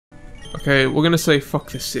Okay, we're gonna say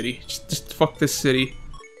fuck this city. Just fuck this city.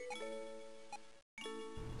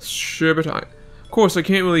 Sure, but of course I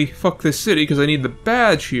can't really fuck this city because I need the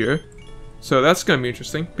badge here. So that's gonna be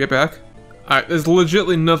interesting. Get back. Alright, there's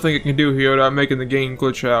legitimately nothing I can do here without making the game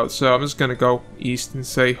glitch out. So I'm just gonna go east and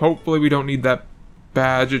say hopefully we don't need that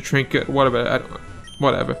badge or trinket, whatever. I don't know.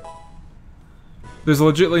 Whatever. There's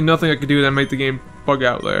legitimately nothing I can do that make the game bug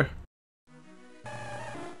out there.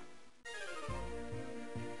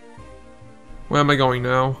 Where am I going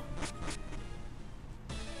now?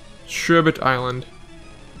 Sherbet Island.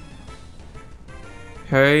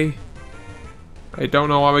 Hey. I don't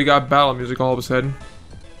know why we got battle music all of a sudden.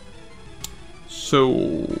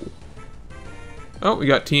 So... Oh, we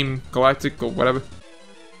got Team Galactic or whatever.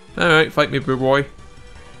 Alright, fight me, big boy.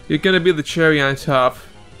 You're gonna be the cherry on top,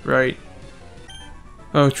 right?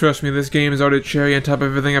 Oh, trust me, this game is already a cherry on top of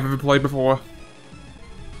everything I've ever played before.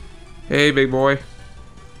 Hey, big boy.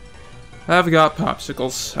 I've got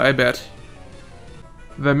popsicles, I bet.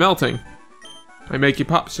 They're melting. I make your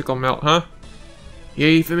popsicle melt, huh?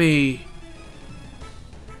 Yay for me.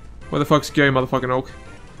 Where the fuck's Gary motherfucking Oak?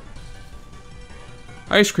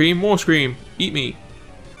 Ice cream, more scream. Eat me.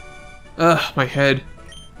 Ugh, my head.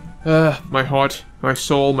 Ugh, my heart, my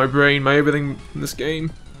soul, my brain, my everything in this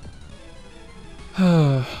game.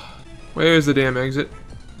 Where is the damn exit?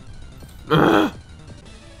 Ugh.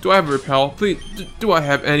 Do I have a repel? Please, do I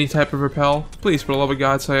have any type of repel? Please, for the love of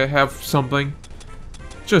God, say I have something.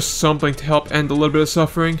 Just something to help end a little bit of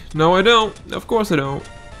suffering. No, I don't. Of course I don't.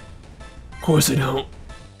 Of course I don't.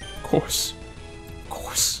 Of course. Of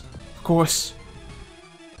course. Of course.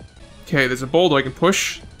 Okay, there's a boulder I can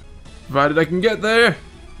push. Provided I can get there.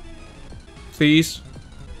 Please.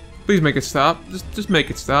 Please make it stop. Just make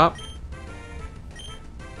it stop.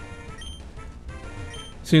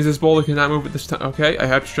 Seems this boulder cannot move at this time. Okay, I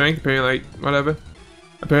have strength. Apparently, whatever.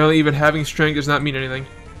 Apparently, even having strength does not mean anything.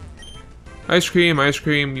 Ice cream, ice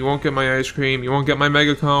cream. You won't get my ice cream. You won't get my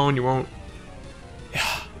mega cone. You won't.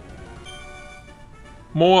 Yeah.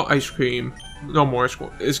 More ice cream. No more ice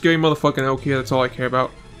cream. It's getting motherfucking Oak here. That's all I care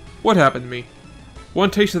about. What happened to me?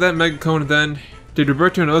 One taste of that mega cone, and then did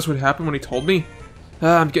Roberto notice what happened when he told me?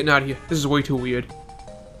 I'm getting out of here. This is way too weird.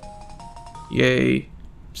 Yay.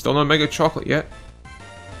 Still no mega chocolate yet.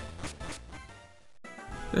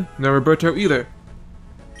 No Roberto either.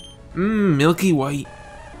 Mmm, milky white.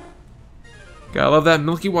 Gotta love that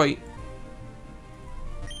milky white.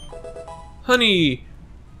 Honey!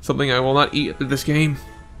 Something I will not eat at this game.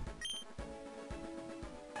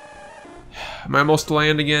 Am I almost to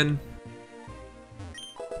land again?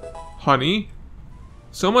 Honey?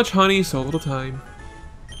 So much honey, so little time.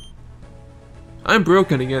 I'm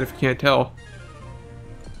broken again if you can't tell.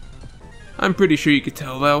 I'm pretty sure you could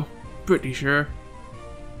tell though. Pretty sure.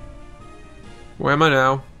 Where am I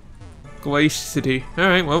now? Glace City.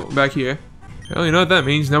 Alright, well, we're back here. Well, you know what that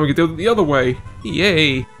means. Now we can do it the other way.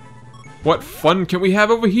 Yay! What fun can we have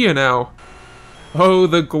over here now? Oh,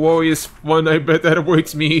 the glorious fun I bet that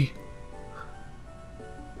awaits me.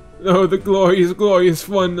 Oh, the glorious, glorious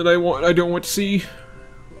fun that I don't want to see.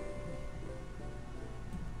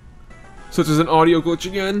 Such as an audio glitch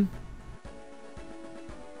again.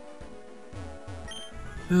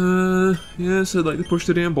 Yes, I'd like to push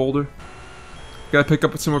the damn boulder. Gotta pick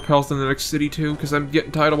up some repels in the next city too, because I'm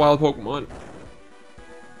getting tired of wild Pokemon.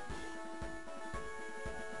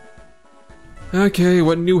 Okay,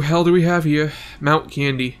 what new hell do we have here? Mount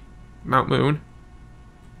Candy. Mount Moon.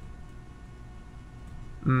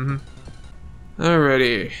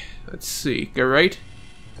 Alrighty. Let's see. Go right.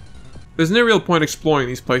 There's no real point exploring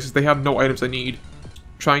these places. They have no items I need.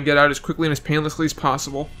 Try and get out as quickly and as painlessly as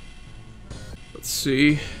possible. Let's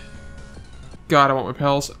see. God, I want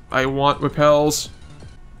repels. I want repels.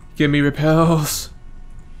 Give me repels.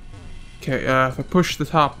 Okay, if I push the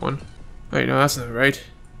top one. Wait, no, that's not right.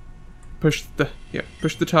 Push the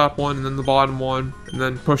top one, and then the bottom one, and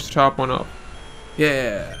then push the top one up.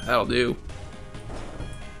 Yeah, that'll do.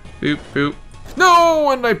 Boop, boop.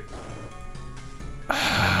 No, and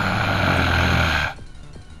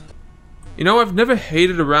You know, I've never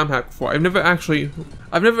hated a RAM hack before. I've never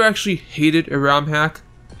actually hated a RAM hack.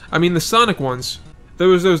 I mean, the Sonic ones. There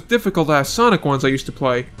was those difficult-ass Sonic ones I used to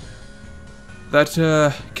play.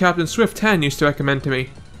 That, Captain Swift 10 used to recommend to me.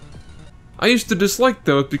 I used to dislike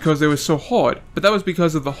those because they were so hard, but that was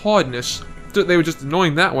because of the hardness. They were just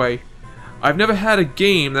annoying that way. I've never had a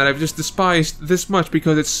game that I've just despised this much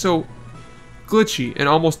because it's so glitchy and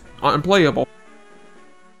almost unplayable.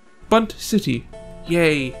 Bunt City.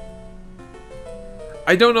 Yay.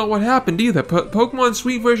 I don't know what happened either. Pokemon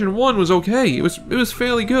Sweet Version 1 was okay. It was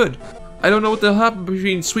fairly good. I don't know what the hell happened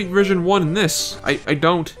between Sweet Version 1 and this. I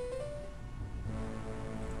don't.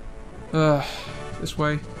 This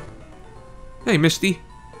way. Hey, Misty.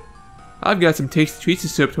 I've got some tasty treats to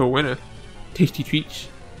serve to a winner. Tasty treats.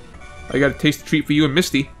 I got a tasty treat for you and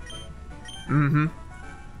Misty. Mm-hmm.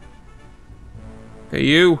 Hey,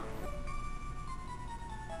 you.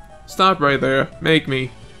 Stop right there. Make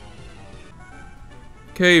me.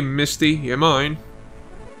 Okay, Misty, you're mine.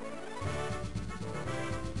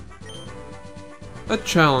 A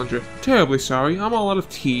challenger. Terribly sorry, I'm all out of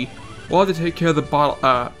tea. We'll have to take care of the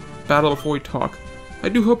battle before we talk. I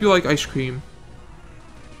do hope you like ice cream.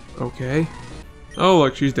 Okay. Oh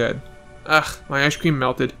look, she's dead. Ugh, my ice cream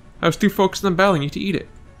melted. I was too focused on battling you to eat it.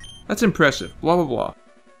 That's impressive, blah blah blah.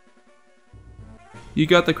 You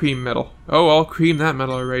got the cream medal. Oh, I'll cream that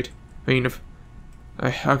medal, alright. I mean,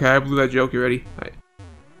 okay, I blew that joke already.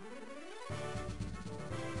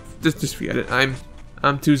 Just forget it.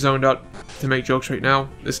 I'm too zoned out to make jokes right now.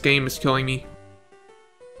 This game is killing me.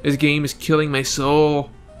 This game is killing my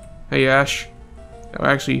soul. Hey, Ash. Oh,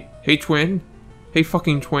 actually, hey, Twin. Hey,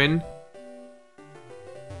 fucking Twin.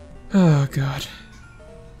 Oh, God.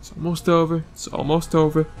 It's almost over. It's almost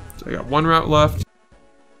over. So I got one route left.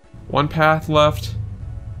 One path left.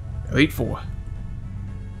 Elite Four.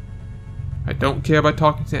 I don't care about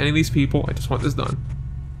talking to any of these people. I just want this done.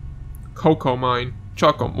 Cocoa Mine.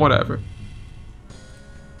 Choco, whatever.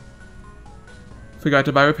 Forgot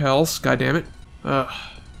to buy repels. God damn it. Ugh.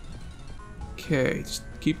 Okay, just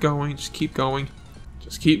keep going. Just keep going.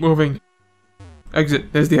 Just keep moving.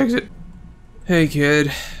 Exit. There's the exit. Hey,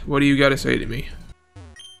 kid. What do you got to say to me?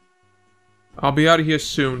 I'll be out of here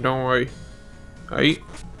soon. Don't worry. Right?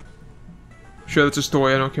 Sure, that's a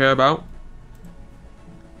story I don't care about.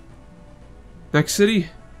 Next city.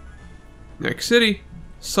 Next city.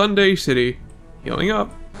 Sunday City. Healing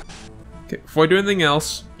up. Okay, before I do anything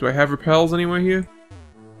else, do I have repels anywhere here?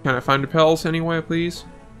 Can I find repels anywhere, please?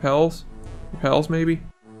 Repels? Repels, maybe?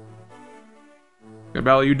 Gonna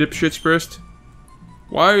battle you dipshits first?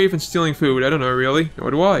 Why are you even stealing food? I don't know, really. Nor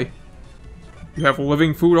do I. You have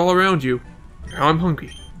living food all around you. Now I'm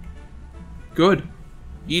hungry. Good.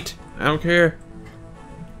 Eat. I don't care.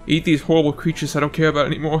 Eat these horrible creatures I don't care about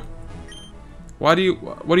anymore. What do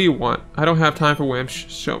you want? I don't have time for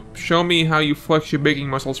wimps. Show me how you flex your baking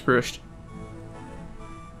muscles first.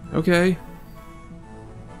 Okay.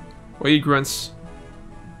 What are you grunts?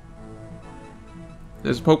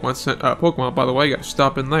 There's a Pokemon, by the way. Gotta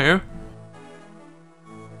stop in there.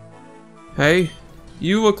 Hey,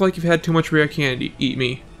 you look like you've had too much rare candy. Eat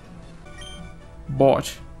me.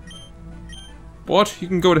 Bot. Bot? You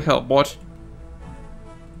can go to hell, bot.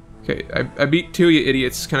 Okay, I beat two, you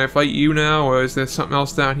idiots. Can I fight you now, or is there something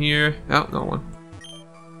else down here? Oh, no one.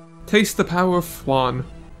 Taste the power of Flan.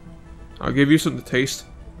 I'll give you something to taste.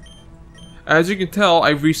 As you can tell,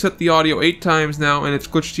 I've reset the audio 8 times now, and it's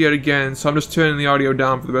glitched yet again, so I'm just turning the audio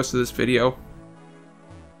down for the rest of this video.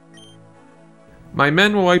 My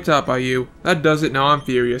men were wiped out by you. That does it, now I'm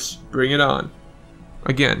furious. Bring it on.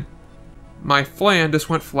 Again. My flan just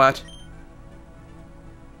went flat.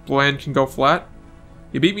 Flan can go flat.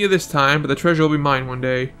 You beat me this time, but the treasure will be mine one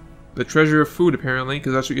day. The treasure of food, apparently,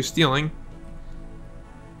 because that's what you're stealing.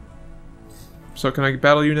 So can I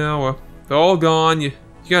battle you now? They're all gone. You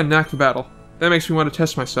got a knack for battle. That makes me want to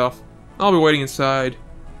test myself. I'll be waiting inside.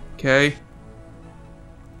 Okay.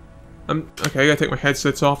 Okay, I gotta take my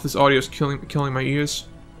headsets off. This audio is killing my ears.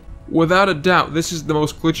 Without a doubt, this is the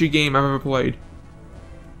most glitchy game I've ever played.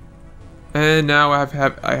 And now I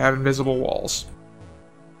have invisible walls.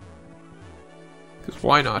 Because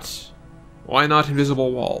why not? Why not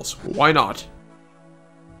invisible walls? Why not?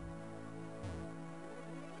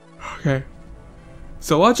 Okay.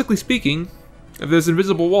 So logically speaking, if there's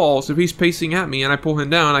invisible walls, if he's pacing at me and I pull him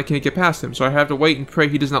down, I can't get past him, so I have to wait and pray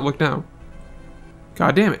he does not look down.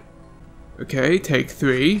 God damn it. Okay, take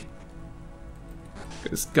 3.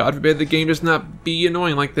 Because God forbid the game does not be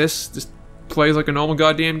annoying like this. Just plays like a normal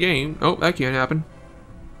goddamn game. Oh, that can't happen.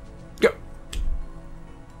 Go.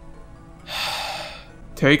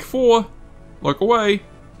 Take 4. Look away.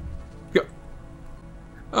 Go.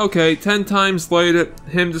 Okay, 10 times later,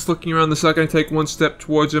 him just looking around the second I take 1 step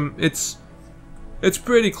towards him, it's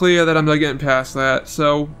pretty clear that I'm not getting past that,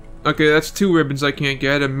 so... Okay, that's 2 ribbons I can't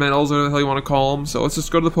get, and medals, whatever the hell you want to call them, so let's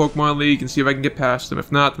just go to the Pokemon League and see if I can get past them.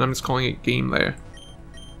 If not, then I'm just calling it game there.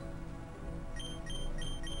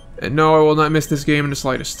 And no, I will not miss this game in the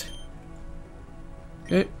slightest.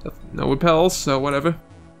 Okay, no repels, so whatever.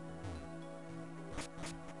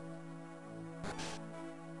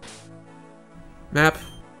 Map.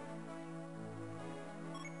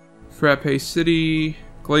 Frappe City,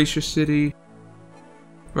 Glacier City,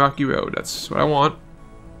 Rocky Road, that's what I want.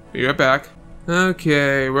 Be right back.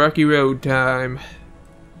 Okay, Rocky Road time.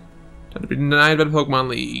 Time to be denied by the Pokemon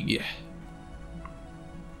League.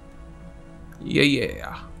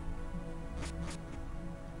 Yeah.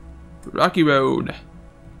 Rocky Road.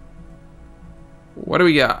 What do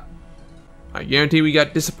we got? I guarantee we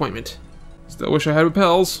got disappointment. Still wish I had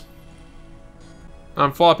repels.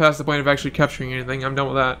 I'm far past the point of actually capturing anything. I'm done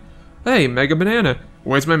with that. Hey, Mega Banana.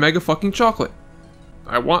 Where's my Mega fucking chocolate?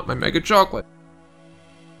 I want my Mega chocolate.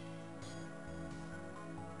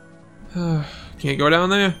 Can't go down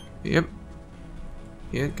there? Yep.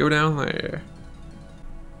 Can't go down there.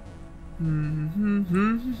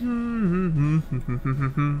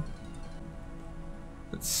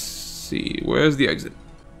 Let's see. Where's the exit?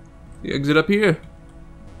 The exit up here.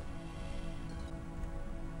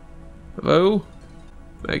 Hello?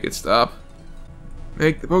 Make it stop.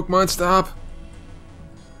 Make the Pokemon stop.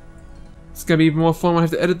 It's gonna be even more fun when I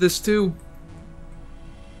have to edit this too.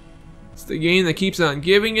 It's the game that keeps on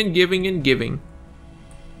giving and giving and giving.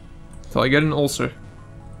 Until I get an ulcer.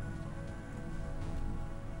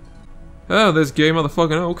 Oh, there's Gay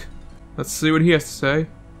Motherfucking Oak. Let's see what he has to say.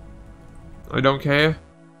 I don't care.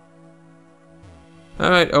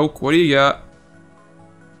 Alright, Oak, what do you got?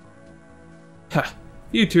 Ha!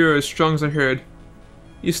 You two are as strong as I heard.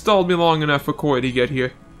 You stalled me long enough for Koi to get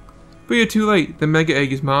here. But you're too late. The Mega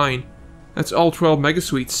Egg is mine. That's all 12 Mega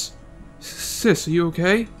Sweets. Sis, are you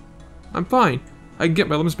okay? I'm fine. I can get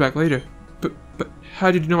my limbs back later. But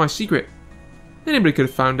how did you know my secret? Anybody could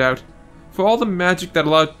have found out. For all the magic that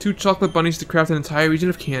allowed 2 chocolate bunnies to craft an entire region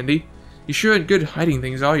of candy, you sure ain't good at hiding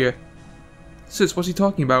things, are you? Sis, what's he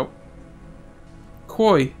talking about?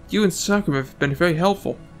 Koi, you and Sakura have been very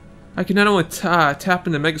helpful. I can not only tap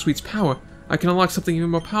into Mega Sweet's power, I can unlock something even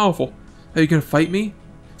more powerful. Are you gonna fight me?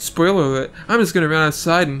 Spoiler alert, I'm just gonna run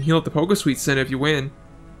outside and heal up the Poké Sweet Center if you win.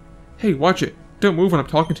 Hey, watch it. Don't move when I'm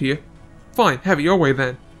talking to you. Fine, have it your way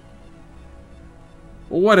then.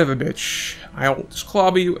 Whatever, bitch. I'll just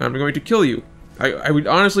clobber you and I'm going to kill you. I would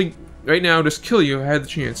honestly, right now, just kill you if I had the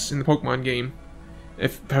chance in the Pokemon game.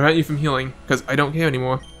 If prevent you from healing, because I don't care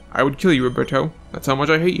anymore. I would kill you, Roberto. That's how much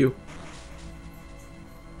I hate you.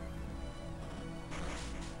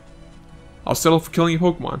 I'll settle for killing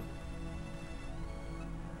your Pokemon.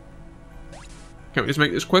 Can't we just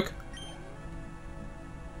make this quick?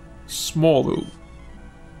 Smoloo.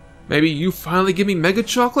 Maybe you finally give me Mega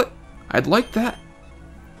Chocolate? I'd like that.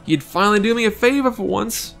 You'd finally do me a favor for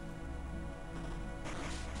once.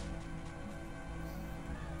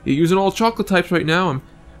 You're using all chocolate types right now.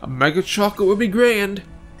 A Mega Chocolate would be grand.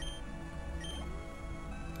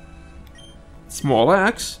 Small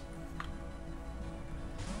axe.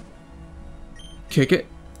 Kick it.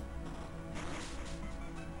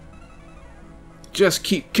 Just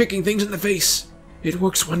keep kicking things in the face. It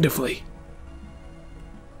works wonderfully.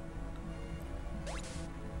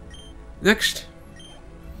 Next.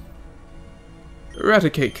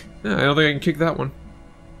 Raticate. Yeah, I don't think I can kick that one.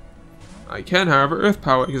 I can, however, Earth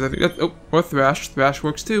Power, because I think that... Oh, or Thrash. Thrash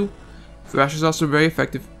works too. Thrash is also very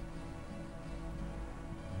effective.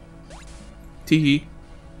 Teehee.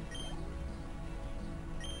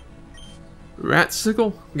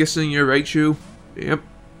 Ratsickle? Guessing you're Raichu. Yep.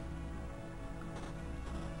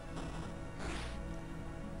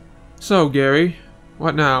 So, Gary,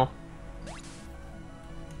 what now?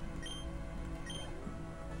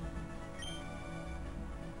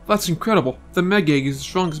 That's incredible. The Mega Egg is the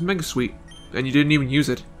strongest Mega Sweet, and you didn't even use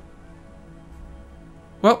it.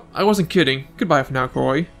 Well, I wasn't kidding. Goodbye for now,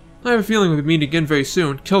 Koi. I have a feeling we'll meet again very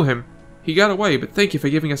soon. Kill him. He got away, but thank you for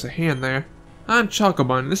giving us a hand there. I'm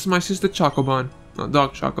Chocobun, and this is my sister Chocobun. Not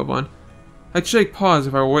Dog Chocobun. I'd shake paws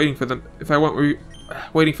if I were waiting for them. If I weren't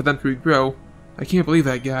waiting for them to regrow. I can't believe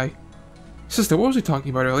that guy. Sister, what was we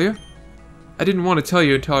talking about earlier? I didn't want to tell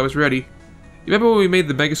you until I was ready. You remember when we made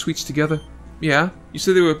the Mega Sweets together? Yeah, you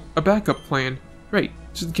said they were a backup plan. Right,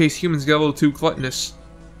 just in case humans got a little too gluttonous.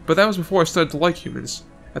 But that was before I started to like humans.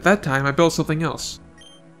 At that time, I built something else.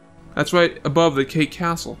 That's right above the Cake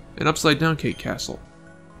Castle, an upside-down Cake Castle.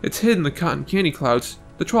 It's hidden in the cotton candy clouds.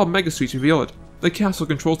 The 12 Mega Sweets reveal it. The castle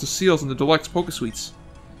controls the seals in the deluxe Poké Sweets.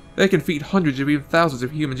 They can feed hundreds or even thousands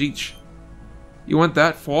of humans each. You went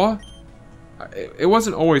that far? It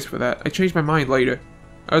wasn't always for that. I changed my mind later.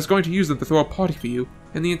 I was going to use them to throw a party for you,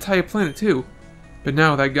 and the entire planet too. But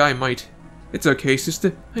now that guy might. It's okay,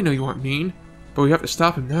 sister. I know you aren't mean. But we have to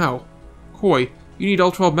stop him now. Koi, you need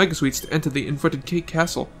all 12 Mega Sweets to enter the inverted Cake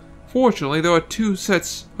Castle. Fortunately, there are 2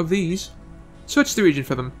 sets of these. Search the region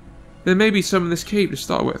for them. There may be some in this cave to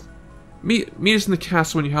start with. Meet us in the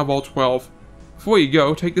castle when you have all 12. Before you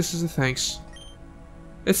go, take this as a thanks.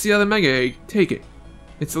 It's the other Mega Egg. Take it.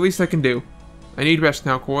 It's the least I can do. I need rest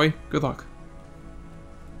now, Koi. Good luck.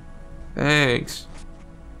 Thanks.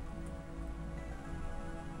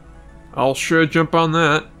 I'll sure jump on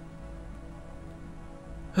that.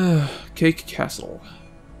 Cake Castle.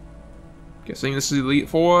 Guessing this is Elite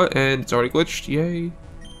Four, and it's already glitched. Yay.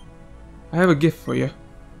 I have a gift for you.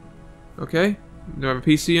 Okay. Do I have a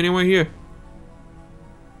PC anywhere here?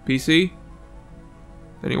 PC?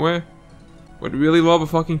 Anywhere? Would really love a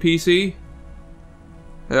fucking PC?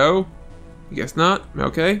 Hello? I guess not.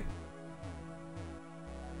 Okay.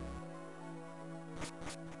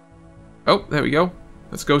 Oh, there we go.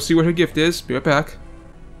 Let's go see what her gift is. Be right back.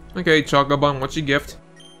 Okay, Chocolate Bun, what's your gift?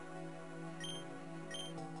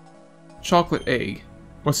 Chocolate egg.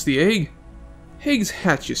 What's the egg? Eggs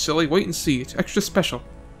hatch, you silly. Wait and see. It's extra special.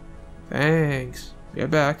 Thanks. Be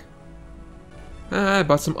right back. I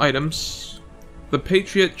bought some items. The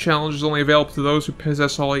Patriot Challenge is only available to those who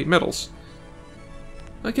possess all 8 medals.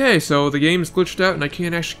 Okay, so the game's glitched out and I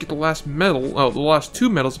can't actually get the last medal. Oh, the last 2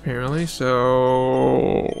 medals apparently,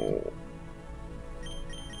 so...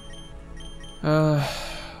 I'm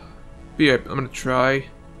gonna try.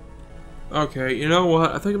 Okay, you know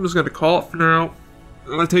what? I think I'm just gonna call it for now.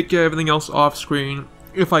 I'm gonna take care of everything else off screen,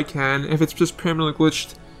 if I can. If it's just permanently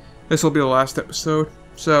glitched, this will be the last episode.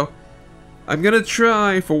 So, I'm gonna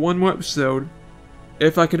try for one more episode.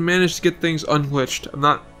 If I can manage to get things unglitched. I'm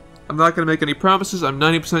not gonna make any promises. I'm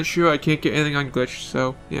 90% sure I can't get anything unglitched,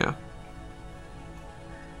 so yeah.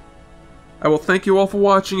 I will thank you all for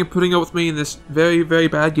watching and putting up with me in this very, very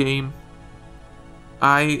bad game.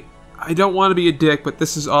 I don't want to be a dick, but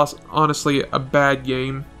this is honestly a bad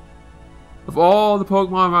game. Of all the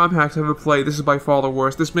Pokemon ROM hacks I've ever played, this is by far the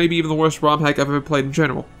worst. This may be even the worst ROM hack I've ever played in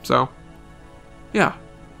general. So, yeah.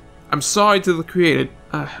 I'm sorry to the created.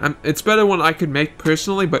 It's better one I could make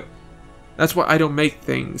personally, but that's why I don't make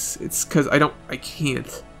things. It's because I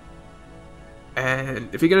can't. And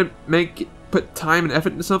if you're gonna put time and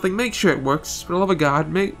effort into something, make sure it works. For the love of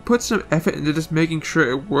God, put some effort into just making sure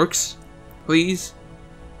it works, please.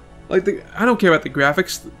 Like I don't care about the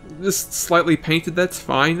graphics. Just slightly painted, that's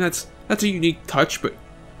fine. That's a unique touch. But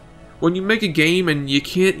when you make a game and you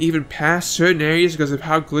can't even pass certain areas because of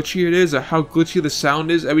how glitchy it is, or how glitchy the sound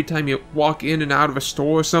is every time you walk in and out of a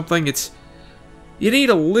store or something, you need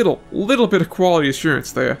a little bit of quality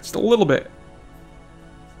assurance there, just a little bit.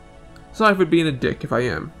 Sorry for being a dick if I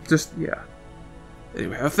am. Just yeah.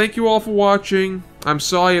 Anyway, I thank you all for watching. I'm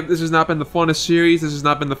sorry if this has not been the funnest series. This has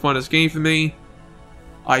not been the funnest game for me.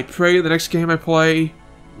 I pray the next game I play,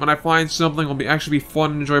 when I find something, will actually be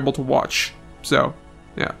fun and enjoyable to watch. So,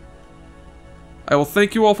 yeah. I will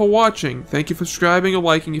thank you all for watching. Thank you for subscribing or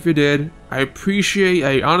liking if you did. I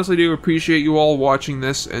honestly do appreciate you all watching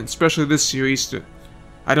this, and especially this series.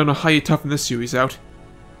 I don't know how you toughen this series out.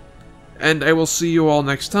 And I will see you all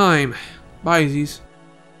next time. Bye, Z's.